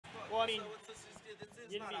I mean,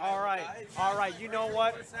 all right. You know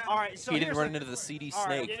what? All right. So he didn't run into the CD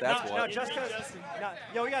snake. Right. That's no, what. No, just because.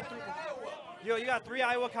 Yo, you got three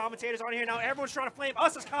Iowa commentators on here now. Everyone's trying to flame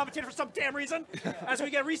us as commentators for some damn reason. As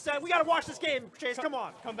we get reset, we got to watch this game. Chase, come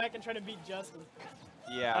on. Come back and try to beat Justin.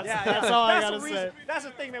 Yeah. That's all I gotta say. That's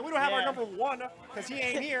the thing, man. We don't have our number one because he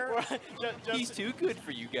ain't here. He's too good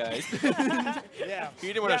for you guys. Yeah. He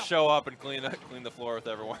didn't want to show up and clean the floor with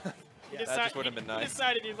everyone. That just would have been nice. He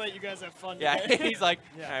decided he'd let you guys have fun Yeah, today. he's like,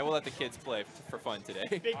 all right, we'll let the kids play for fun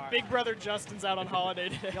today. Big brother Justin's out on holiday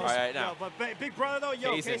today. All right, now. But big brother, though,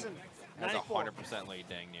 Kasen. That's 100% lead,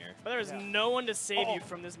 dang near. But there's no one to save you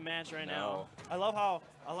from this match right now. I love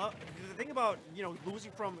the thing about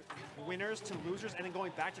losing from winners to losers and then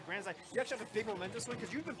going back to grands. Like you actually have a big momentum swing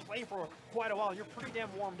because you've been playing for quite a while and you're pretty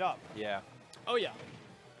damn warmed up. Yeah. Oh yeah.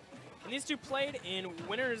 And these two played in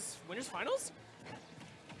winners finals.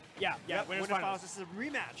 Yeah, winners finals. This is a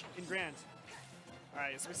rematch in grands. All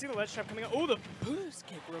right, so we see the ledge trap coming out. Oh, the boost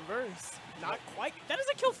kick reverse. Not quite. That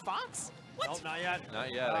doesn't kill Fox. What? Nope, not yet.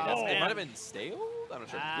 Not yet. I guess it might have been stale. I'm not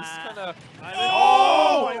sure. This is kind of.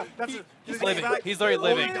 Oh! He's living. He's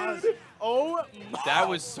literally living. Oh my. That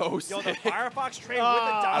was so sick. Yo, the Firefox trade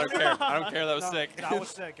with the down. I don't care. That was sick. That was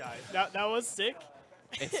sick, guys. That was sick.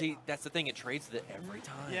 And see, that's the thing. It trades it every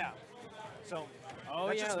time. Yeah. So.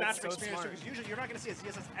 That's just match experience because usually you're not going to see a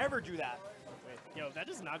CSS ever do that. Wait, yo, that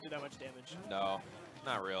does not do that much damage. No,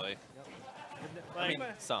 not really. Like, I mean,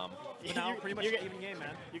 some. But now, pretty much even game,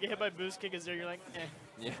 man. You get hit by boost kick as there, you're like, eh.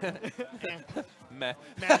 Yeah. Meh.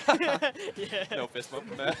 Yeah. No fist bump.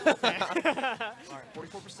 Meh. All right,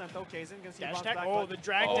 44% though, Kasen. Dash attack. Oh, the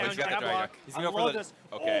drag down jab block. He's gonna go for the.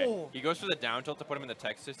 Okay. He goes for the down tilt to put him in the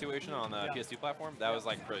tech situation on the PS2 platform. That was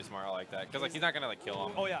like really smart. I like that because like he's not gonna like kill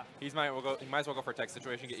him. Oh yeah. He might as well go for a tech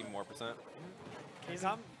situation, get even more percent.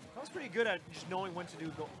 Tom's pretty good at just knowing when to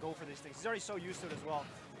go for these things. He's already so used to it as well.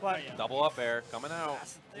 But double up air coming out.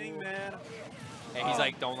 That's the thing, man. And he's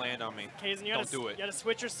like, don't land on me. Kasen, don't do it. You gotta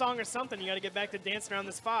switch your song or something. You gotta get back to dancing around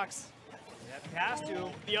this fox. Yeah, he has to.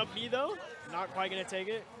 The up B though, not quite gonna take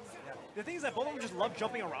it. Yeah. The thing is that both of them just love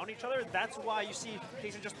jumping around each other. That's why you see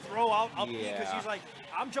Kasen just throw out up B because he's like,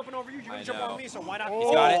 I'm jumping over you, you're gonna jump on me, so why not?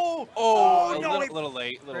 He's got it. Oh, no, little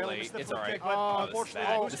late. It's all right.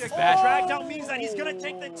 Unfortunately, this is bad. Drag down means that he's gonna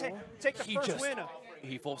take the first win.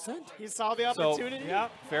 He full sent. He saw the opportunity. Yeah.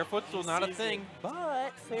 Fair footstool, not a thing,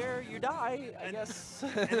 but fair, you die, I guess.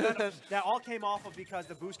 And that all came off of because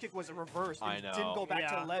the boost kick was a reverse. It didn't go back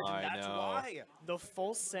to the ledge, and that's why. The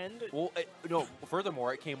full send. Well, no,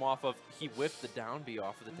 furthermore, it came off of, he whipped the down B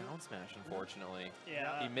off of the down smash, unfortunately.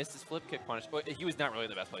 Yeah. He missed his flip kick punish, but he was not really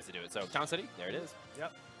the best place to do it. So, Town City, there it is.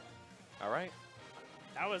 Yep. All right.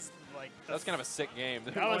 That was like. That was kind of a sick game.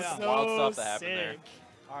 That was so wild stuff that happened there.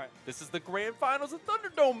 All right. This is the grand finals of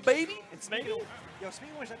Thunderdome, baby. And speaking of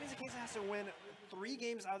which, that means the Kasen has to win 3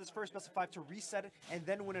 games out of this first best of 5 to reset it and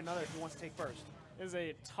then win another if he wants to take first. It is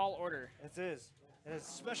a tall order. It is. And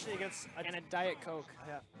especially against and a Diet Coke.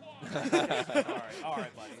 Yeah. All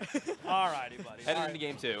right, buddy. All righty, buddy. Heading into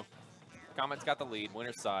game 2. Comet's got the lead,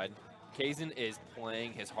 winner's side. Kasen is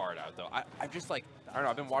playing his heart out, though. I'm just like, I don't know,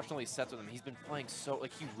 I've been watching all these sets with him. He's been playing so,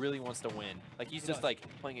 like, he really wants to win. Like, he's just, like,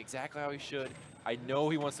 playing exactly how he should. I know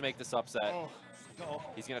he wants to make this upset.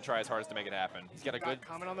 He's going to try his hardest to make it happen. He's got a good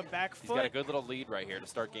comment on the back foot. He's got a good little lead right here to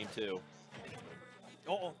start game 2.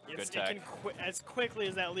 Good tech. As quickly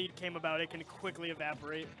as that lead came about, it can quickly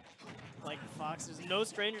evaporate. Like Fox is no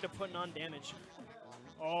stranger to putting on damage.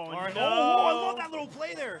 Oh, no. Oh, I love that little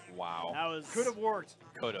play there. Wow. That was... Could have worked.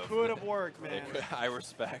 Could have. Could have worked, man. I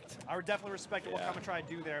respect. I would definitely respect what Comet tried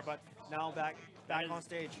to do there, but now back on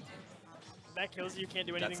stage. That kills you. You can't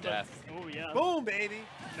do anything. That's death. Oh, yeah. Boom, baby.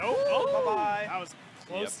 Nope. Oh, bye-bye. That was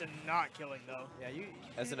close to not killing, though. Yeah,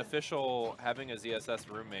 as an official, having a ZSS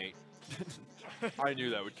roommate, I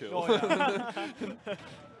knew that would kill. Oh, yeah.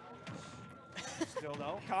 Still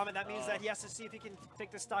though, Comet, that means that he has to see if he can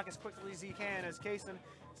take the stock as quickly as he can as Kasen,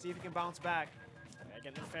 see if he can bounce back.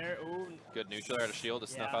 Again, fair. Ooh. Good neutral there to shield to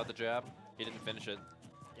snuff out the jab. He didn't finish it.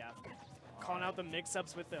 Yeah. Calling out the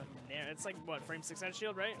mix-ups with the... It's like, what, frame 6 on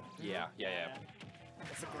shield, right? Yeah.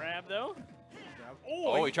 That's a grab, though.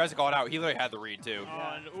 Oh, he tries to call it out. He literally had the read, too.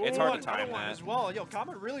 It's hard to time that. As well. Yo,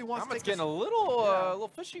 Comet really wants Comet's to take getting a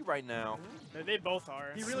little fishy right now. They both are.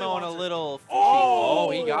 He really smelling a wants little fishy. Oh,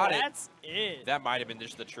 he got it. That's it. That might have been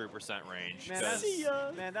just the true percent range.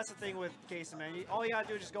 Man, that's the thing with Kasen, man. All you gotta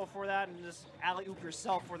do is just go for that and just alley-oop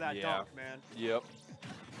yourself for that dunk, man. Yep.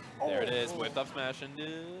 There it is. Whipped up smash, and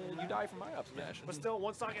you die from my up smash. But still,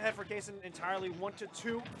 one stock ahead for Kasen entirely,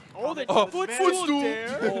 1-2. Oh, the footstool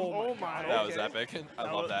there. Oh my. That was epic.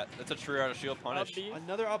 I love that. That's a true out of shield punish.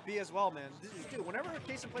 Another up B as well, man. Dude, whenever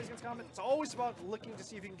Kasen plays against Comet, it's always about looking to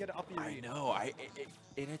see if you can get an up B read. I know.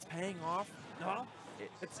 And it's paying off. Huh?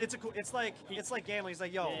 It's like gambling. It's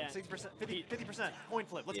like, yo, 60%, 50%, coin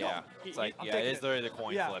flip. Let's go. It's like, it is literally the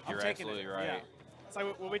coin flip. You're absolutely right. Yeah. It's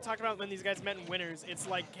like what we talked about when these guys met in winners. It's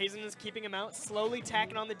like Kasen is keeping him out, slowly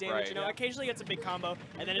tacking on the damage. Right, you know, occasionally gets a big combo,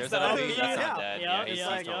 and then There's it's the that up up B. B. That's not dead. Yeah, he's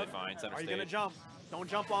totally fine. Center Are you stage. gonna jump? Don't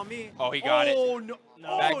jump on me. Oh, he got it. No.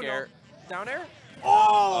 Back air. Down air?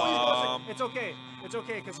 Oh! It's okay. It's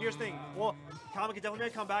okay, because here's the thing. Well, Comet can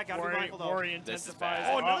definitely come back. Gotta be mindful, though. Worry This is intensifies.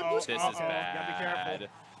 bad. Oh, another boost. This is bad. Gotta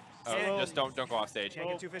be careful. Oh, just don't go off stage. Can't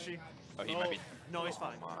get too fishy. Oh, he might be. No, he's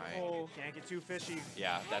fine. My. Can't get too fishy.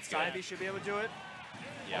 Yeah, that's good. Side B should be able to do it.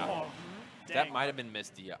 Yeah. Oh, That might have been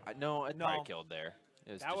Misty. No, it probably No. killed there.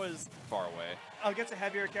 It That was far away. against a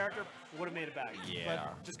heavier character, would have made it back. Yeah.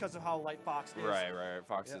 But just because of how light Fox is. Right.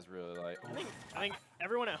 Fox is really like. I think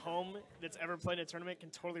everyone at home that's ever played a tournament can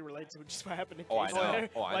totally relate to just what happened to Oh, I Kasen know. there.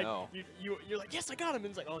 Oh, I Like, know. You're like, yes, I got him. And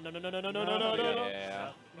it's like, oh, no. Yeah.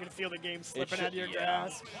 You're going to feel the game slipping should- out of your yeah.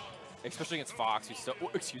 grasp. Especially against Fox, who's so. Oh,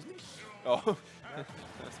 excuse me. Oh.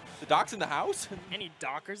 The doc's in the house. Any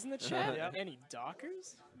dockers in the chat? Yeah. Any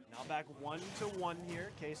dockers? Now back 1-1 here.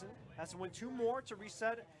 Kasen has to win 2 more to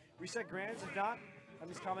reset grands. If not, that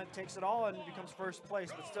means Comet takes it all and becomes first place.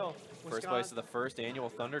 But still, First place of the first annual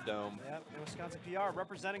Thunderdome. Yep, and Wisconsin PR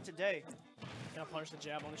representing today. Gonna punch the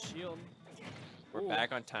jab on the shield. We're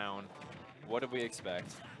back on town. What did we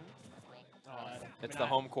expect? It's I the mean,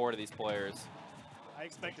 home court of these players. I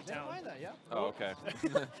expected Didn't town. mind that, yeah. Oh, okay.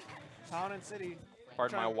 Town and city.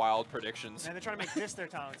 Pardon my wild predictions. And they're trying to make this their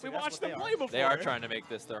town. We That's what watched them they play are. before. They are trying to make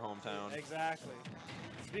this their hometown. Exactly.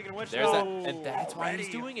 Speaking of which, There's that, oh, and that's why he's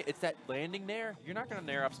already. doing it. It's that landing nair. You're not gonna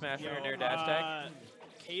nair up smash or nair dash tag.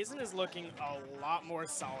 Kasen is looking a lot more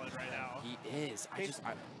solid right now. He is.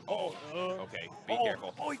 Oh, Okay, be oh,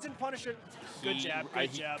 careful. Oh, he didn't punish it. Good jab,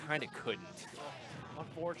 good jab. He kind of couldn't.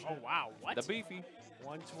 Unfortunate. Oh, wow. What? The beefy.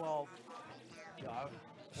 112. Yeah.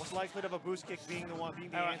 What's likelihood of a boost kick being the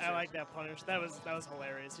answer? I like that punish. That was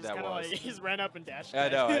hilarious. He's That kind of was. like he's ran up and dashed. I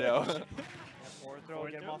know. Yeah, forward throw,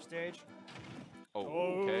 Forward get him throw. off stage.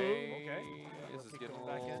 Oh, okay. Okay. This is Kick getting him a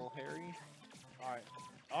back in. little hairy.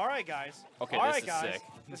 All right, guys. Okay, All this right, is guys. sick.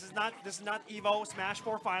 This is not Evo Smash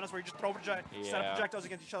 4 finals where you just throw set up Yeah. projectiles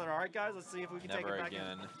against each other. All right, guys. Let's see if we can take Never it back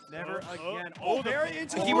again. in. Never Oh, again. oh, Oh, very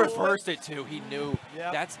into He reversed it too. He knew.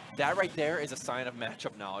 Yeah. That right there is a sign of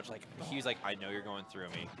matchup knowledge. Like he's like, I know you're going through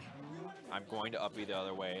me. I'm going to up you the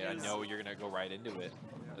other way, and I know you're gonna go right into it.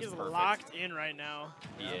 That's He's perfect. locked in right now.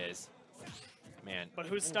 He is. Man, But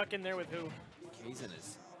who's stuck in there with who? Kasen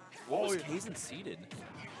is. What was Kasen seated?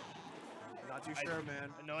 Not too sure, man.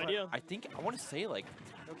 No But, idea. I think I want to say like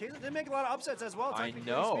Okay, they did make a lot of upsets as well. I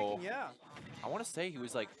technically know. speaking, yeah. I want to say he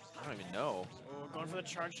was like I don't even know. Oh, going for the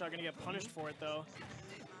charge shot, gonna get punished for it though.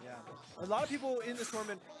 Yeah. A lot of people in this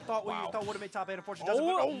tournament thought Wow. would have made top 8. Unfortunately, doesn't.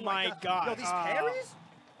 Oh But, my God. Yo, these parries?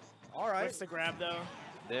 All right. What's the grab though?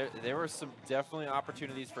 There were some definitely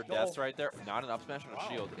opportunities for deaths right there. Not an up smash on a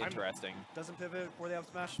shield. Interesting. Doesn't pivot before they have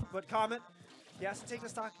smash. But Comet, he has to take the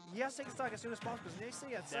stock. He has to take the stock as soon as possible. Because they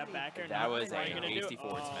say at That City, back air. That not was what are you a gonna do? hasty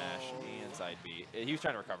forward smash inside B. He was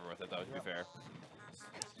trying to recover with it though. To be fair.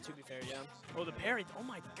 To be fair, yeah. Oh, the parry. Oh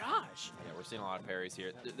my gosh. Yeah, we're seeing a lot of parries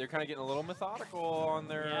here. They're kind of getting a little methodical on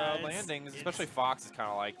their Yeah, landings, especially Fox is kind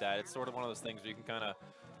of like that. It's sort of one of those things where you can kind of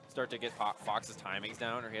start to get Fox's timings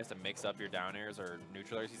down, or he has to mix up your down airs or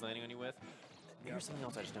neutral airs he's landing on you with. Here's something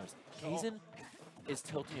else I just noticed. Kasen is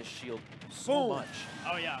tilting his shield so much.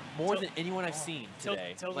 Oh yeah. More than anyone I've seen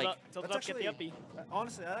today. Tilt Like, it up, get the uppie.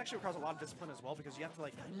 Honestly, that actually requires a lot of discipline as well because you have to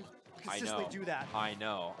like I consistently know. do that. I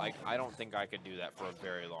know. Like, I don't think I could do that for a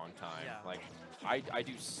very long time. Yeah. Like, I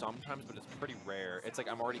do sometimes, but it's pretty rare. It's like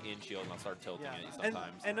I'm already in shield and I'll start tilting Yeah. it And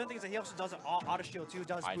sometimes. another thing is that he also does it out of shield too. He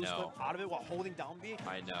does I boost know. flip out of it while holding down B.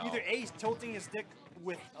 I know. Either A, he's tilting his stick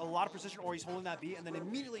with a lot of precision, or he's holding that B and then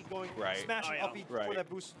immediately going smashing Oh, yeah. up B Right. for that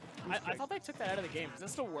boost. I kick. thought they took that out of the game. Does that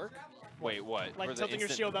still work? Wait, what? Like For the tilting your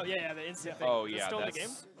instant- shield out? Yeah, the instant thing. Oh Is it yeah, still in the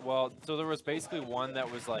that's game? well. So there was basically one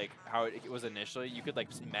that was like how it was initially. You could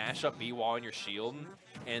like smash up B while in your shield,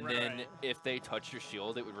 and Right, then right. if they touch your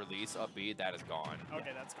shield, it would release up B. That is gone.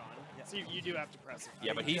 Okay, that's gone. So you do have to press it.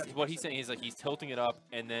 Yeah, but what he's saying is like he's tilting it up,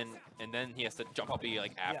 and then he has to jump up B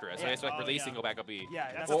like after it. So he has to like Oh, release yeah. and go back up B.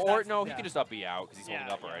 Yeah, that's Or no, he yeah. can just up B out because he's holding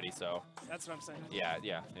Yeah, up yeah. already. So That's what I'm saying. yeah.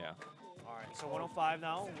 All right, so 105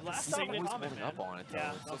 now. Last stop Signature- Always Comet, holding man. up on it though.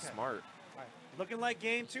 Yeah. It's so Okay. smart. All right. Looking like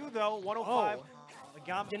game 2 though. 105.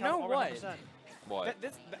 Gambit You know over what? 100%. What?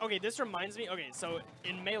 Okay, this reminds me. Okay, so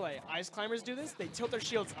in Melee, Ice Climbers do this. They tilt their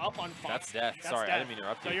shields up on Fox. That's death. That's Sorry, I death. didn't mean to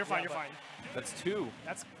interrupt you. No, you're fine. Yeah, you're but- fine. That's 2.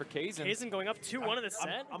 That's for Kasen. Kasen going up 2-1 of the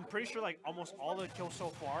set. I'm pretty sure like almost all the kills so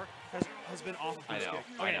far has been off of I boost know. kick.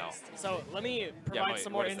 I Okay, know. so let me provide wait,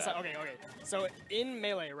 some more what is insight. that? Okay. So in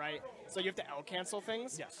Melee, right? So you have to L cancel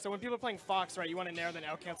things. Yes. So when people are playing Fox, right, you want to nair, then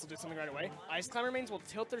L cancel, do something right away. Ice Climber mains will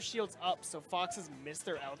tilt their shields up, so Foxes miss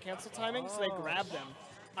their L cancel timing, so they grab them.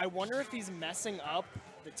 I wonder if he's messing up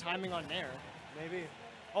the timing on nair. Maybe.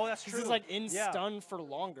 Oh, that's true. This is like in Yeah. stun for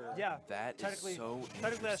longer. Yeah. That is technically, so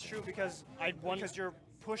technically that's true because I'd want- because you're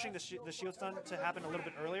pushing the shield stun to happen a little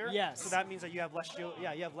bit earlier. Yes. So that means that you have less shield.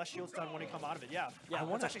 Yeah, you have less shield stun when you come out of it. Yeah. Yeah, That's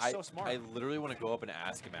wanna- actually so smart. I literally want to go up and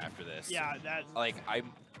ask him after this. Yeah, that. Like,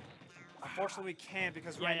 I'm Unfortunately, we can't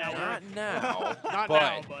because Yeah, right yeah, now yeah. not now, Not but,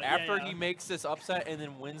 now, but yeah, after yeah. he makes this upset and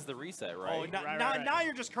then wins the reset, right? Oh, Right. now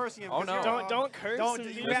you're just cursing him. Oh, 'cause no. you're- Don't curse. Don't. him,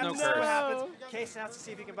 You There's have no to see what curse. happens. Case has to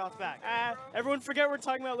see if he can bounce back. Everyone forget we're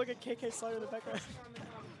talking about. Look at KK Slayer in the background.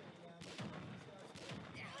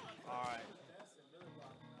 All right.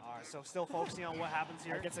 All right. So still focusing on what happens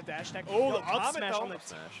here. Gets a dash attack. Oh, Yo, the up Comet, smash though. on the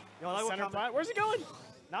Smash. Yo, I like what center Comet- flat. Where's he going?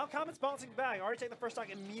 Now Comet's bouncing back. Already taking the first stock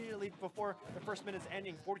immediately before the first minute's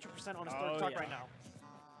ending. 42% on his third Oh, stock yeah. right now.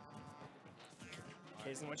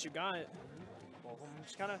 Kasen, what you got? Well, I'm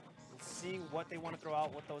just kind of seeing what they want to throw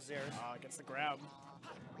out, what those airs. Gets the grab.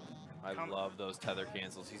 I Comet. love those tether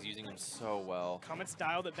cancels. He's using them so well. Comet's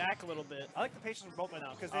dialed it back a little bit. I like the patience from both right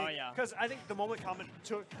now because Oh, yeah. I think the moment Comet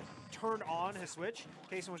turned on his switch,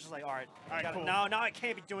 Kasen was just like, all right, Cool. now I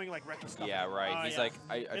can't be doing like reckless stuff. Yeah, right. Oh, He's yeah. like,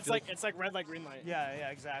 I It's feel like red light, green light. Yeah,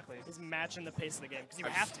 exactly. He's matching the pace of the game because you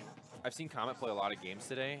I've- have to. I've seen Comet play a lot of games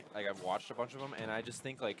today. Like, I've watched a bunch of them, and I just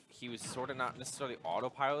think like he was sort of not necessarily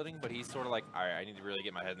autopiloting, but he's sort of like, all right, I need to really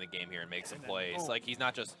get my head in the game here and make some And then, plays. boom. Like he's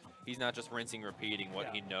not just rinsing, repeating what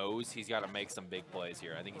Yeah. he knows. He's got to make some big plays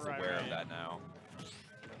here. I think he's Right, aware right. of that now.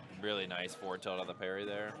 Really nice forward tilt on the parry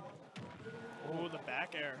there. Ooh, the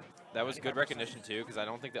back air. That was good 95%. recognition too, because I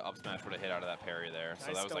don't think the up smash would have hit out of that parry there. So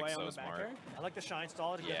Nice that was like delay on so the back smart. air. I like the shine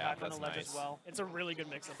stall to get Yeah, back on the that's ledge nice. as well. It's a really good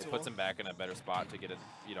mix-up It tool. puts him back in a better spot to get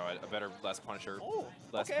a better, less Oh,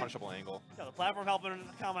 okay. punishable angle. Yeah, the platform helping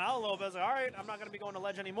Comet out a little bit. It's like, all right, I'm not going to be going to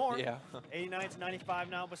ledge anymore. Yeah. 89 to 95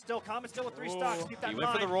 now, but still, Comet's still with 3 Ooh. stocks. Keep that He in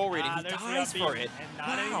went for mind. the roll rating. He there's the dies up for B. it. And not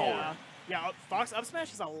Wow. anymore. Yeah, Fox up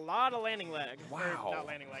smash is a lot of landing lag. Or Wow. not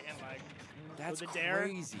landing lag, and lag. That's the dare.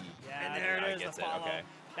 crazy. Yeah, And there I it is, gets the it, follow. okay.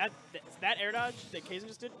 That air dodge that Kasen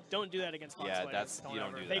just did, don't do that against Fox Yeah, players. that's- you don't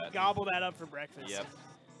ever. do They that. gobble that up for breakfast. Yep.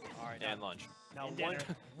 All right, And lunch. now And one, dinner.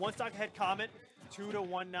 one stock ahead Comet,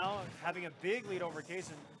 2-1 now, having a big lead over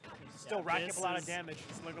Kasen. Still Yeah, racking up this a lot of is- damage.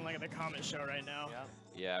 It's looking like the Comet show right now. Yeah.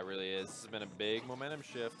 Yeah, it really is. This has been a big momentum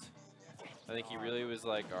shift. I think he really was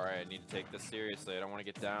like, all right, I need to take this seriously. I don't want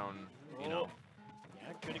to get down, you know.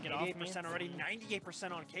 Yeah, good to get off me. 88% already,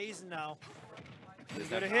 98% on Kasen now. Doesn't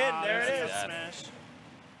Good have- hit, Ah, there there's it the is. up smash.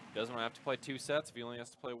 Doesn't want to have to play 2 sets if he only has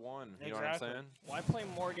to play 1. You know what I'm Exactly. saying? Why play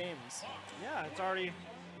more games? Yeah, it's already, of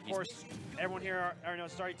He's- course, everyone here,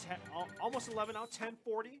 it's already 10, almost 11 now,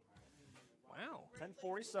 10:40. Wow.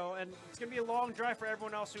 10:40. So, and it's gonna be a long drive for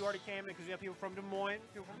everyone else who already came in because we have people from Des Moines,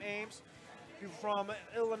 people from Ames, people from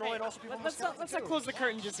Illinois, and also people from Let's Wisconsin not too. close the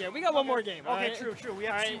curtain just yet. We got one more game. all Okay, right? true. We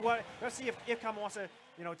have All to see right. what. Let's see if Comet wants to,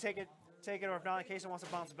 take it, or if not, in case he wants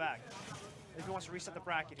to bounce back. If he wants to reset the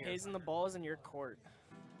bracket here. Kasen, the ball is in your court.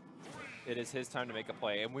 It is his time to make a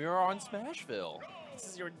play, and we are on Smashville. This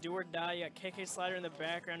is your do or die. You got KK Slider in the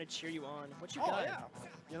background to cheer you on. What you Oh got?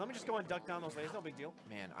 yeah. Let me just go and duck down those layers. No big deal.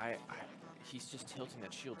 Man, he's just tilting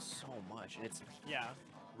that shield so much, and it's Yeah.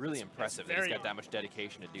 really impressive that very- he's got that much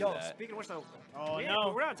dedication to do Yo, that. speaking of which, though, Oh, we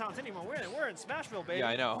no. we're not in Townsend anymore. We're in Smashville, baby. Yeah,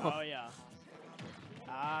 I know. Oh, yeah.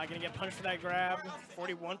 Gonna get punished for that grab.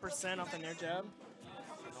 41% off the nair jab.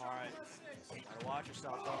 All right. Gotta watch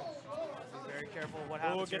yourself, though. Be very careful what Oh,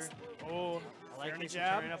 happens gets. here. Oh, I like fairly Kasen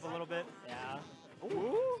jab. turning up a little bit. Yeah.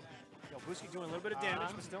 Ooh. Yo, Booski doing a little bit of damage,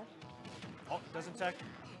 Uh-huh. but still. Oh, doesn't tech.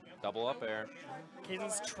 Double up air.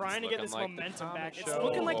 Kasen's trying to get this Looking like the momentum Comet back. It's show.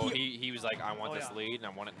 looking like Oh, he. he was like, I want Oh, this yeah. lead, and I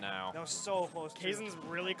want it now. That was so close. too. Kasen's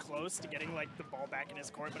really close to getting like the ball back in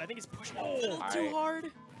his court, but I think he's pushing a Oh, little too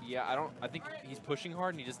hard. Yeah, I think he's pushing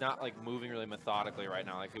hard, and he's just not like moving really methodically right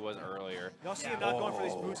now like he was earlier. Y'all see Yeah. him not going for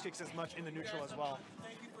these Oh. boost kicks as much in the neutral as well.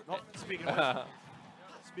 Oh, speaking of which.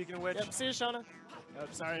 Speaking of which. Yep, see you, Shauna. Oh,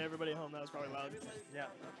 sorry, everybody at home. That was probably loud. Yeah.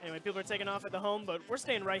 Anyway, people are taking off at the home, but we're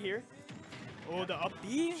staying right here. Oh, the up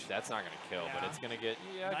B. That's not going to kill, but Yeah. it's going to get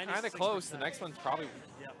kind of 96%. close. The next one's probably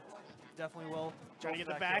Yep. Definitely will. Trying to go get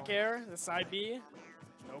the for that back kill. air, the side B.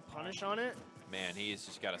 No punish on it. Man, he's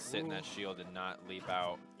just got to sit in that shield and not leap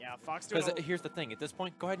out. Yeah, Fox doing Because here's the thing. At this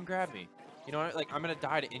point, go ahead and grab me. You know what? Like, I'm going to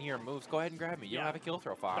die to in-air moves. Go ahead and grab me. You don't have a kill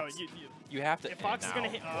throw, Fox. No, you have to. If Fox is going to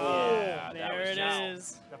hit... Yeah, Oh, that there was it just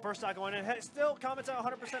is. The first stock going in. Still, Comet's at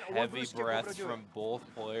 100%. Heavy breaths from both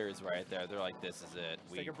players right there. They're like, this is it.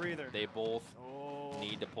 Take a breather. They both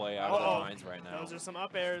need to play out of their minds right now. Those are some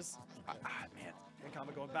up airs. Man. And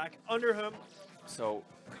Comet going back under him. So,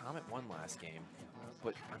 Comet won last game,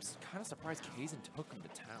 but I'm kind of surprised Kasen took him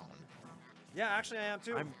to town. Yeah, actually I am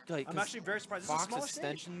too. I'm actually very surprised. Fox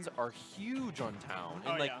extensions are huge on town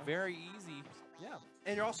and very easy. Yeah,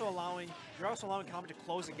 and you're also allowing Comet to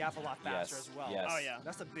close the gap a lot faster as well. Yes. Oh yeah,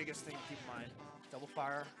 that's the biggest thing to keep in mind. Double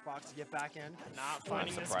fire, Fox to get back in. Not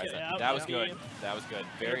finding this kid. That was good. That was good.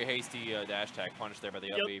 Very hasty dash tag punish there by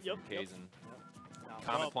the up B from Kasen.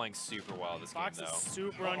 Comet playing super well this Fox game though. Fox is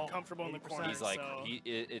super uncomfortable in the corner. He's like,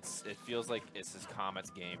 it feels like it's his Comet's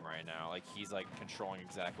game right now. Like he's like controlling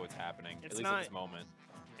exactly what's happening. At least at this moment.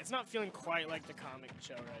 It's not feeling quite like the comic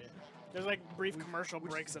show, right? There's like brief commercial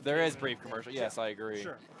breaks of. There is brief commercial. Yes, I agree.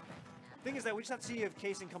 Sure. Thing is that we just have to see if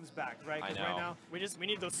Kasen comes back, right? I know. Right now we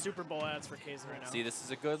need those Super Bowl ads for Kasen right now. See, this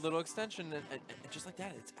is a good little extension, and just like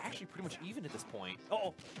that, it's actually pretty much even at this point.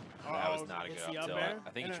 That was not a good up tilt. I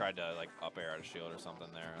think he tried to like up air out of shield or something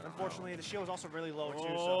there. Unfortunately, the shield was also really low too.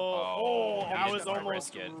 So that was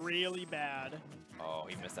almost really bad. Oh,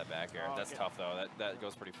 he missed that back air. That's tough though. That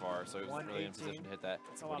goes pretty far. So he was really in position to hit that.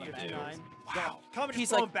 What do you do? Wow. Comet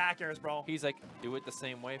just throwing back airs, bro. He's like, do it the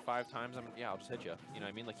same way 5 times. I'll just hit you. You know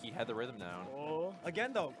what I mean? Like he had the rhythm down.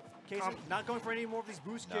 Again though, Kasen not going for any more of these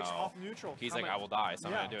boost kicks off neutral. He's like, I will die, so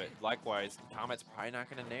I'm going to do it. Likewise, Comet's probably not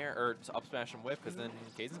going to nair or up smash and whip because then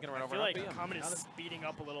Kasen's going to run over and I feel like Comet is speeding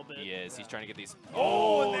up a little bit. He is. He's trying to get these.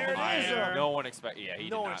 And there it is. No one expected. Yeah, he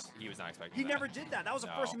was not expecting He that. never did that. That was the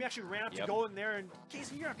first time he actually ran up to go in there. And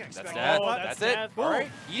Kasen, you're not going to expect That's it. All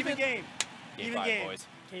right. Even game. Even game. Boys.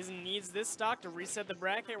 Kasen needs this stock to reset the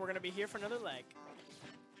bracket. We're going to be here for another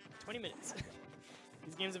 20 minutes.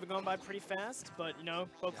 These games have been going by pretty fast, but you know,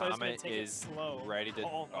 both players are going to take it slow. Ready to.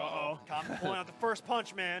 Comet pulling out the first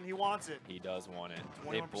punch, man. He wants it. He does want it.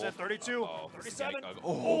 21%, 32, 37. I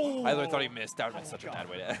literally thought he missed. That would have been such a bad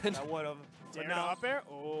way to end. That would have. But now up air.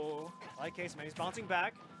 Like Kasen, man, he's bouncing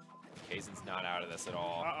back. Kasen's not out of this at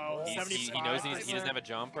all. He knows he doesn't have a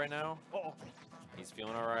jump right now. He's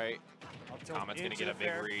feeling all right. Comet's going to get a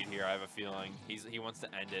big read here. I have a feeling he wants to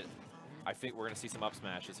end it. I think we're going to see some up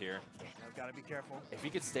smashes here. Got to be careful. If he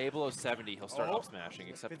could stay below 70, he'll start up smashing.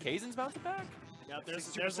 Except Kasen's bouncing back. Yeah,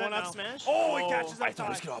 there's one up smash. He catches that. I thought it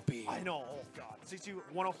was going to be. I know. Oh god.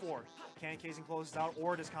 62-104. Can Kasen close it out,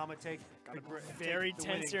 or does Comet take? Very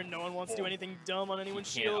tense here. No one wants to do anything dumb on anyone's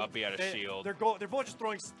shield. Can't up be out of shield. They're both just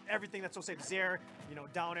throwing everything that's so safe. Zair,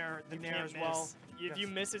 down air, the nair as well. If you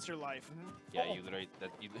miss, it's your life. Yeah, you literally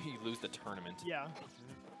you lose the tournament. Yeah.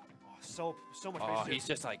 So much. He's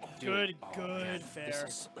just like, dude, good fair. This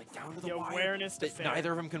is like down to the wire. Awareness to fair. Neither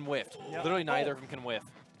of them can whiff. Literally, neither of them can whiff.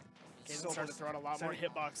 Kasen's starting to throw out a lot more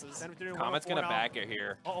hitboxes. Comet's gonna back it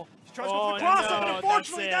here. He's trying to go for the cross.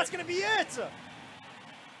 Unfortunately, that's gonna be it.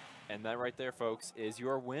 And that right there, folks, is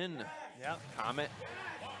your win. Yeah. Comet,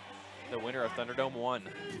 the winner of Thunderdome 1.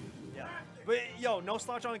 Yeah. But no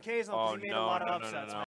slouch on Kasen. He made a lot of upsets.